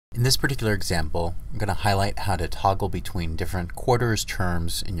In this particular example, I'm going to highlight how to toggle between different quarters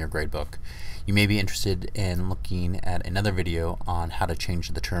terms in your gradebook. You may be interested in looking at another video on how to change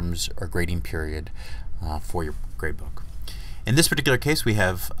the terms or grading period for your gradebook. In this particular case, we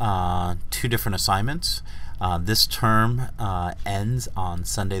have two different assignments. This term ends on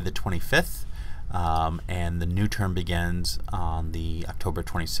Sunday the 25th. And the new term begins on the October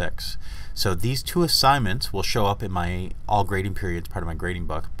 26th. So these two assignments will show up in my all grading periods part of my grading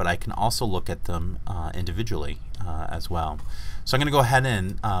book, but I can also look at them individually as well. So I'm going to go ahead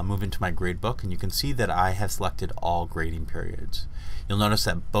and move into my gradebook, and you can see that I have selected all grading periods. You'll notice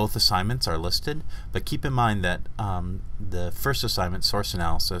that both assignments are listed, but keep in mind that the first assignment, source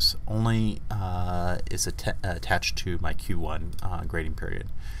analysis, only is attached to my Q1 grading period.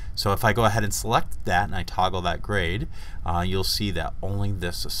 So if I go ahead and select that and I toggle that grade, you'll see that only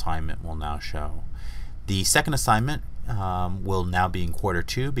this assignment will now show. The second assignment will now be in quarter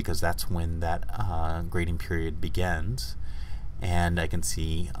 2 because that's when that grading period begins. And I can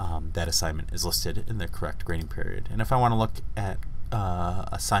see that assignment is listed in the correct grading period. And if I want to look at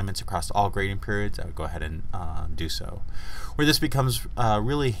assignments across all grading periods, I would go ahead and do so. Where this becomes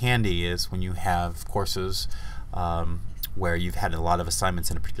really handy is when you have courses where you've had a lot of assignments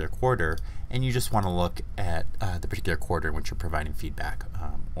in a particular quarter and you just want to look at the particular quarter in which you're providing feedback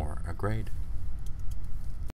or a grade.